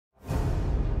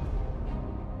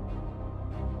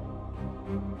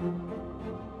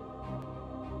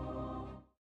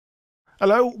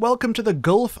Hello, welcome to the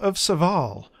Gulf of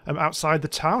Saval, outside the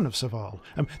town of Saval.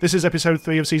 This is episode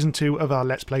 3 of season 2 of our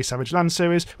Let's Play Savage Land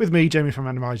series with me, Jamie from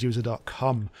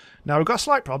randomiseuser.com. Now we've got a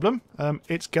slight problem.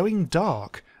 It's going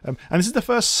dark, and this is the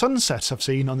first sunset I've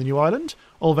seen on the new island.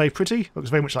 All very pretty, looks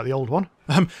very much like the old one.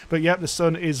 But yeah, the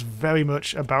sun is very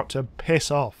much about to piss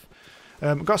off.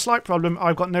 I've got a slight problem.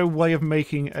 I've got no way of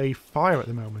making a fire at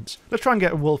the moment. Let's try and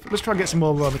get a wolf. Let's try and get some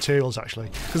more raw materials, actually.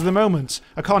 Because at the moment,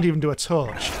 I can't even do a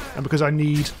torch. And because I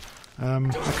need a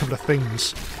couple of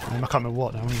things. I can't remember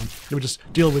what now. Let me just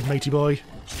deal with matey boy.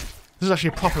 This is actually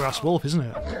a proper-ass wolf, isn't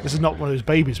it? This is not one of those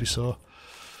babies we saw.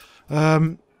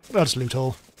 I'll just loot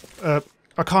all. I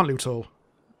can't loot all.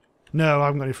 No, I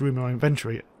haven't got any room in my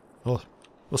inventory. Or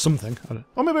something.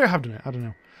 Or maybe I have done it. I don't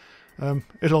know.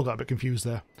 It all got a bit confused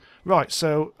there. Right,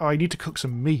 so I need to cook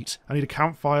some meat. I need a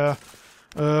campfire.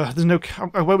 I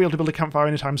won't be able to build a campfire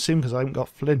anytime soon because I haven't got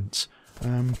flint.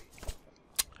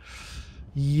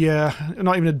 Yeah,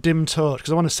 not even a dim torch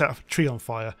because I want to set a tree on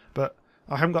fire, but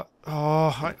I haven't got...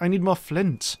 Oh, I need more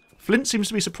flint. Flint seems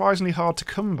to be surprisingly hard to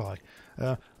come by.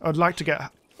 I'd like to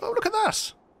get... Oh, look at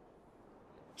that!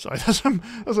 Sorry,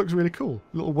 that looks really cool.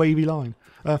 A little wavy line.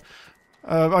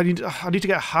 I need to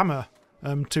get a hammer.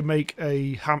 To make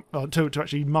a to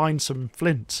actually mine some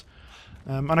flint,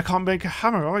 and I can't make a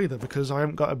hammer either because I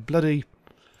haven't got a bloody...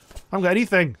 I haven't got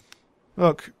anything.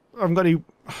 Look, I haven't got any...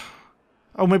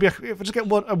 Oh, maybe if I just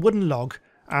get a wooden log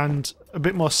and a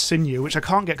bit more sinew, which I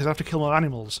can't get because I have to kill more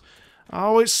animals.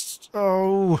 Oh,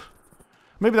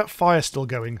 maybe that fire's still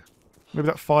going. Maybe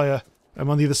that fire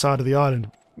on the other side of the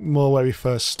island, more where we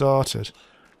first started,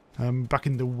 back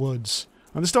in the woods.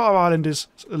 And the start of Island is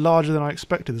larger than I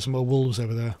expected. There's some more wolves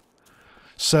over there.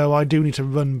 So I do need to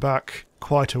run back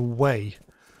quite a way.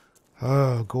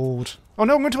 Oh, God. Oh,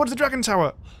 no, I'm going towards the Dragon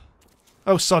Tower.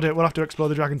 Oh, sod it. We'll have to explore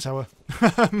the Dragon Tower.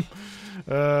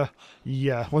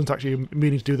 Yeah, wasn't actually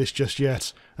meaning to do this just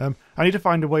yet. I need to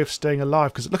find a way of staying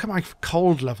alive, because look at my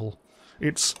cold level.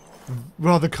 It's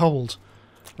rather cold.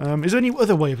 Is there any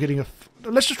other way of getting a...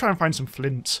 Let's just try and find some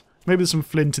flint. Maybe there's some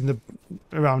flint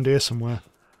around here somewhere.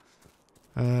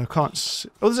 Can't see.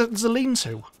 Oh, there's a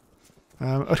lean-to.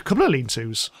 A couple of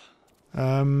lean-tos.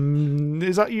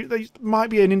 Is that you? That might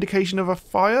be an indication of a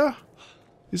fire.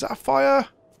 Is that a fire?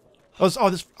 There's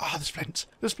flint.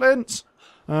 There's flint.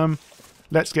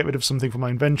 Let's get rid of something from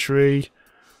my inventory.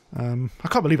 I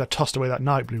can't believe I tossed away that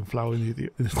night bloom flower.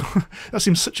 That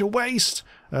seems such a waste.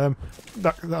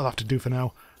 That'll have to do for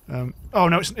now. Oh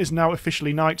no, it's now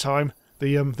officially night time.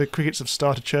 The crickets have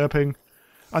started chirping.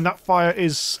 And that fire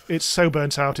it's so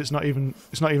burnt out it's not even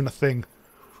a thing.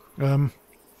 Can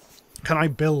I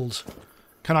build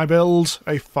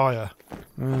a fire?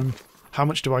 How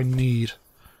much do I need?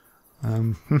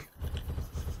 Oh,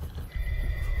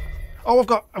 I've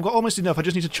got almost enough. I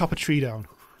just need to chop a tree down.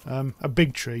 A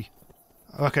big tree.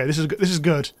 Okay, this is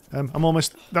good. I'm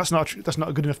almost... That's not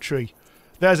a good enough tree.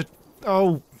 There's a...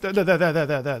 Oh,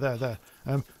 there.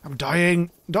 I'm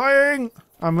dying.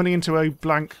 I'm running into a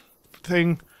blank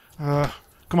thing.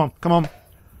 Come on.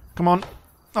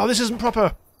 Oh, this isn't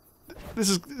proper. This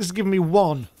is giving me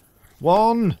one.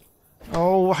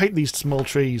 Oh, I hate these small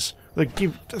trees.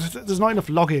 There's not enough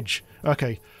loggage.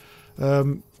 Okay.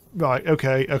 Right.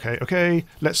 Okay.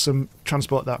 Let's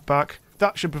transport that back.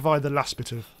 That should provide the last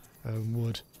bit of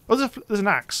wood. Oh, there's an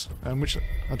axe, which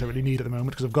I don't really need at the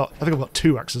moment because I think I've got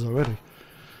 2 axes already.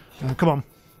 Come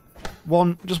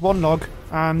on. Just one log,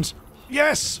 and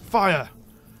yes, fire.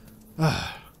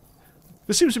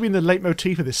 This seems to be the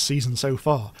leitmotif of this season so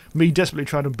far. Me desperately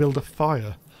trying to build a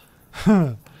fire.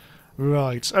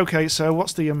 Right. Okay. So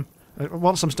what's the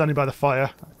once I'm standing by the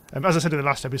fire, as I said in the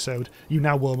last episode, you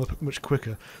now warm up much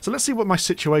quicker. So let's see what my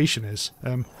situation is.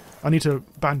 I need to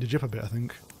bandage up a bit, I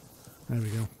think. There we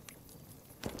go.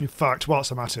 In fact,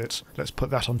 whilst I'm at it, let's put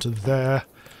that onto there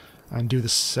and do the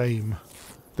same.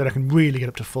 Then I can really get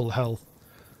up to full health.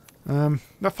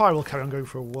 That fire will carry on going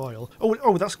for a while.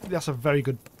 Oh, that's a very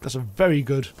good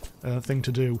thing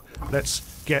to do.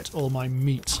 Let's get all my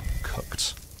meat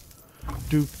cooked.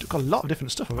 Got a lot of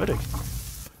different stuff already.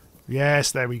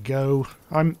 Yes, there we go.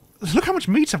 Look how much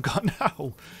meat I've got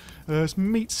now. There's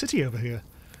Meat City over here.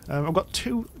 I've got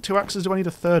two axes. Do I need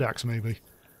a third axe maybe?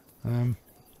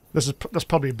 That's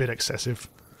probably a bit excessive.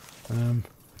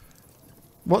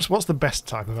 What's the best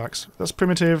type of axe? That's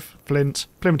primitive flint.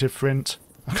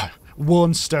 Okay,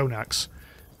 worn stone axe.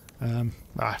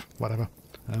 Whatever.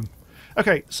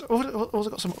 Okay, so also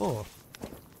got some ore.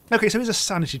 Okay, so here's a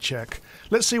sanity check.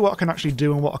 Let's see what I can actually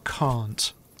do and what I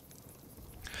can't.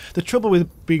 The trouble with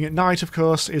being at night, of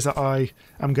course, is that I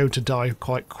am going to die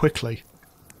quite quickly.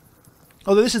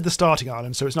 Although this is the starting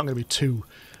island, so it's not going to be too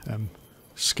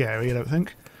scary, I don't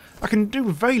think. I can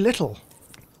do very little.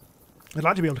 I'd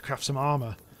like to be able to craft some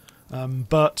armour.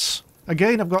 But,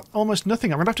 again, I've got almost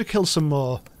nothing. I'm going to have to kill some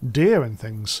more deer and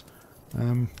things.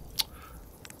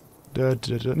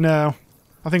 No.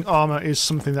 I think armour is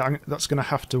something that's going to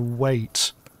have to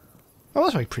wait. Oh,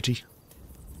 that's very pretty.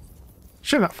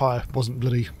 Shame that fire wasn't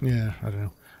bloody... Yeah, I don't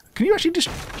know. Can you actually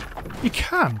You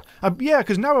can! Yeah,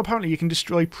 because now apparently you can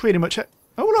destroy pretty much...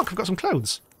 Oh, look, I've got some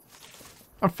clothes.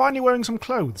 I'm finally wearing some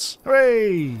clothes.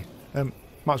 Hooray!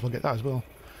 Might as well get that as well.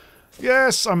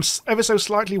 Yes, I'm ever so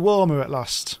slightly warmer at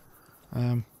last.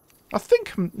 I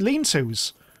think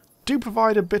lean-tos do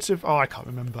provide a bit of... Oh, I can't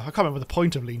remember. I can't remember the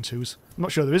point of lean-tos. I'm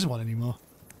not sure there is one anymore.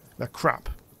 They're crap,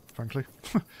 frankly.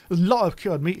 There's a lot of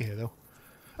cured meat here, though.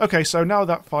 Okay, so now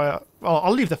that fire... Oh,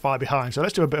 I'll leave the fire behind, so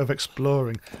let's do a bit of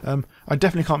exploring. I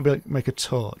definitely can't make a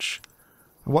torch.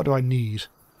 What do I need?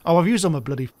 Oh, I've used all my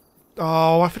bloody...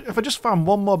 Oh, if I just found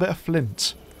one more bit of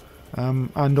flint.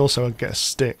 And also I'd get a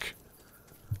stick.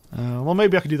 Well,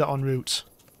 maybe I could do that en route.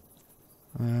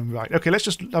 Right, okay, let's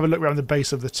just have a look around the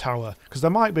base of the tower, because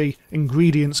there might be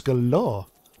ingredients galore.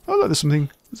 Oh, look, there's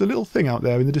a little thing out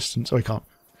there in the distance. Oh, you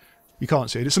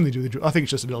can't see it. It's something to do with I think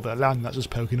it's just a little bit of land that's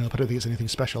just poking up. I don't think it's anything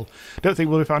special. Don't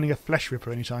think we'll be finding a flesh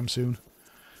ripper anytime soon.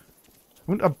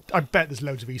 I bet there's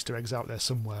loads of Easter eggs out there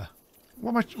somewhere.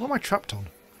 What am I trapped on?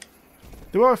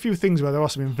 There are a few things where there are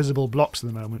some invisible blocks at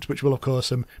the moment, which will, of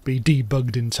course, be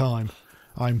debugged in time.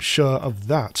 I'm sure of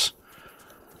that.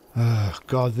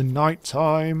 God, the night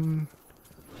time.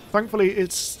 Thankfully,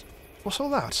 it's... What's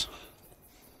all that?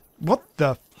 What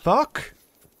the fuck?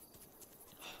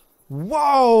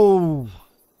 Whoa!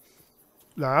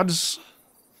 Lads.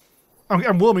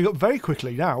 I'm warming up very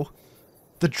quickly now.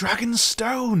 The Dragon's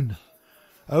Stone!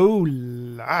 Oh,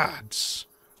 lads.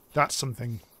 That's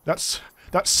something. That's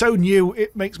so new,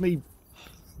 it makes me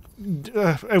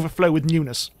overflow with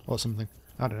newness, or something.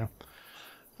 I don't know.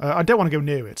 I don't want to go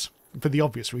near it, for the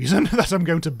obvious reason that I'm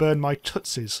going to burn my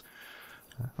tootsies.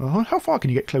 How far can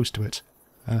you get close to it?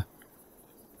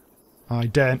 I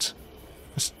daren't.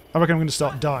 I reckon I'm going to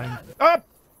start dying. Ah!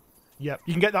 Yep,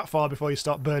 you can get that far before you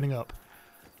start burning up.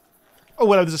 Oh,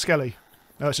 well, there's a skelly.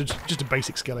 No, it's just a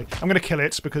basic skelly. I'm going to kill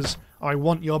it because I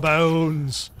want your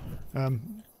bones.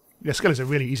 Yeah, skellies are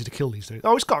really easy to kill these days.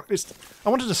 Oh, I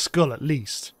wanted a skull at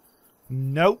least.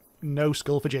 Nope, no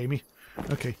skull for Jamie.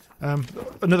 Okay.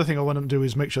 Another thing I want to do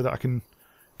is make sure that I can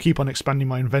keep on expanding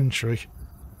my inventory.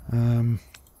 I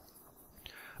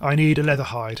need a leather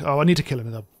hide. Oh, I need to kill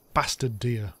another bastard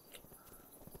deer.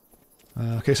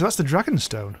 Okay, so that's the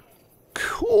Dragonstone.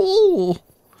 Cool!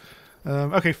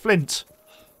 Okay, flint.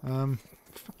 Found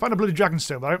a bloody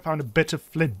Dragonstone, but I haven't found a bit of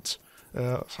flint.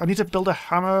 I need to build a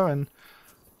hammer and...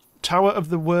 Tower of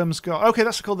the Wyrms Guard. Okay,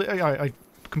 that's called the... I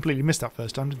completely missed that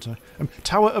first time, didn't I?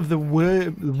 Tower of the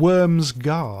Wyrms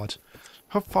Guard.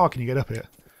 How far can you get up here?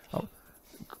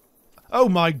 Oh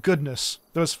my goodness.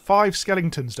 There was 5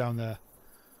 skeletons down there.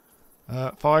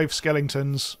 5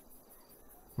 skeletons.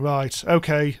 Right,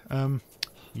 okay.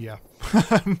 Yeah.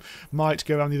 Might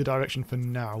go around the other direction for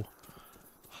now.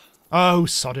 Oh,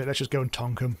 sod it. Let's just go and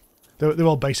tonk them. They're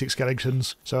all basic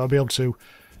skeletons, so I'll be able to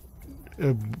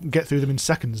get through them in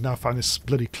seconds now I find this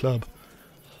bloody club.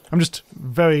 I'm just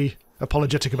very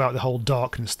apologetic about the whole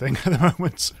darkness thing at the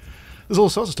moment. There's all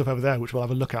sorts of stuff over there which we'll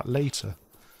have a look at later.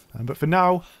 But for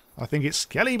now, I think it's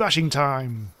skelly bashing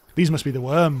time. These must be the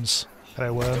worms.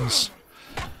 Hello, worms.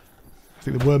 I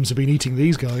think the worms have been eating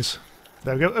these guys.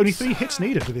 There we go. Only 3 hits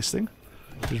needed for this thing,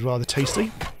 which is rather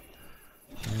tasty.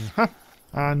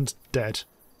 And dead.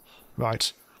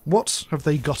 Right. What have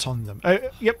they got on them?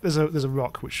 Yep, there's a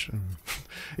rock, which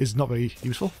is not very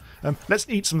useful. Let's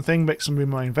eat something, make some room in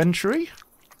my inventory.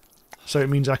 So it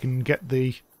means I can get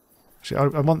the...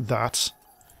 Actually, I want that.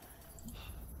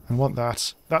 I want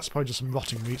that. That's probably just some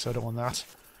rotting meat, so I don't want that.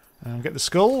 Get the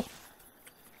skull.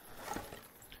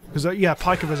 Because, yeah,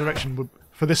 Pike of Resurrection would,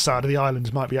 for this side of the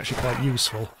islands might be actually quite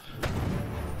useful.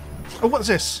 Oh, what's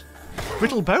this?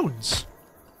 Brittle bones.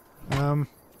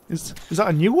 Is that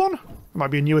a new one? It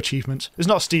might be a new achievement. It's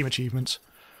not a Steam achievement,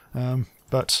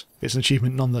 but it's an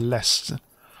achievement nonetheless.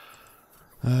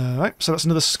 Right, so that's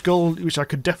another skull, which I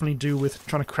could definitely do with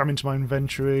trying to cram into my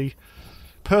inventory.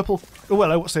 Purple... Oh,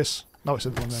 hello, what's this? No, it's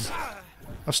the other one then.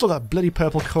 I've still got bloody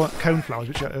purple coneflowers,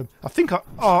 which I think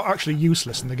are actually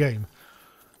useless in the game.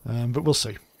 But we'll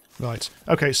see. Right,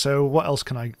 okay, so what else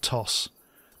can I toss?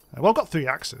 Well, I've got 3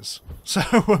 axes, so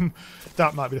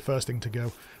that might be the first thing to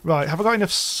go. Right, have I got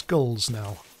enough skulls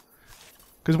now?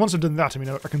 Because once I've done that, I mean,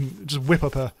 I can just whip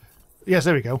up a... Yes,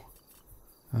 there we go.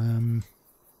 Let's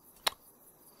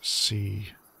see.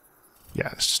 Yeah,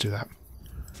 let's just do that.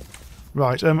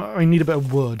 Right, I need a bit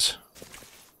of wood.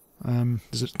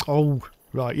 Does it... Oh,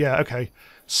 right, yeah, okay.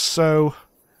 So,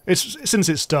 since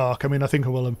it's dark, I mean, I think I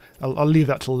will... I'll leave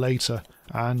that till later,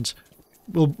 and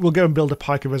we'll go and build a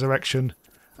Pike of Resurrection,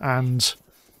 and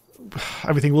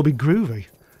everything will be groovy.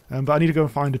 But I need to go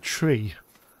and find a tree,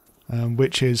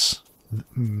 which is...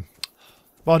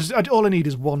 Well, all I need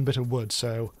is one bit of wood,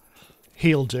 so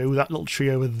he'll do. That little tree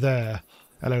over there.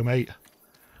 Hello, mate.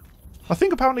 I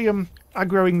think apparently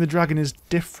aggroing the dragon is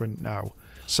different now,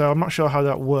 so I'm not sure how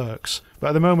that works. But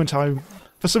at the moment,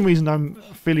 for some reason, I'm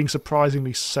feeling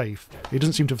surprisingly safe. He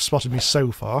doesn't seem to have spotted me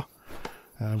so far.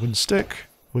 Wooden stick,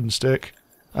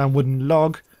 and wooden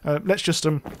log. Let's just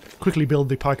quickly build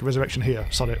the Pike of Resurrection here.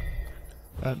 Sod it.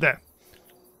 There.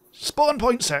 Spawn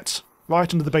point set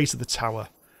right under the base of the tower.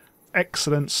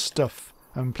 Excellent stuff,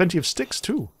 and plenty of sticks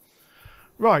too.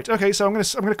 Right, okay, so I'm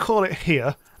gonna call it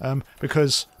here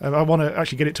because I want to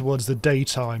actually get it towards the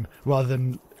daytime rather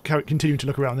than continuing to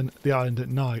look around the island at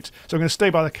night. So I'm going to stay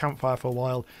by the campfire for a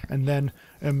while, and then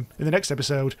in the next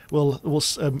episode we'll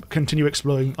continue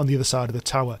exploring on the other side of the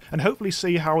tower and hopefully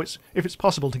see if it's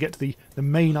possible to get to the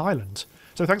main island.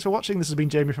 So thanks for watching. This has been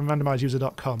Jamie from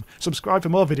randomizeuser.com. Subscribe for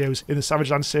more videos in the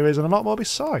Savage Land series and a lot more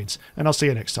besides, and I'll see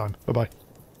you next time. Bye bye.